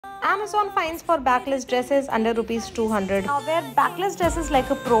Amazon finds for backless dresses under rupees 200. Now wear backless dresses like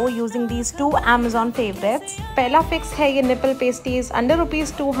a pro using these two Amazon favorites. Pehla fix hai ye nipple pasties under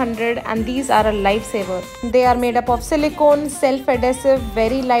rupees 200 and these are a lifesaver. They are made up of silicone, self-adhesive,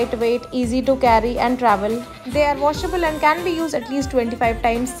 very lightweight, easy to carry and travel. They are washable and can be used at least 25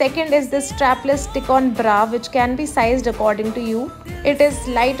 times. Second is this strapless stick-on bra which can be sized according to you. It is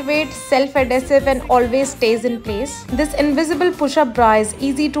lightweight, self-adhesive and always stays in place. This invisible push-up bra is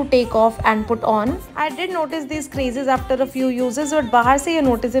easy to take off and put on. I did notice these creases after a few uses but bahar se ye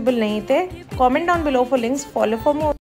noticeable nahi the. Comment down below for links. Follow for more.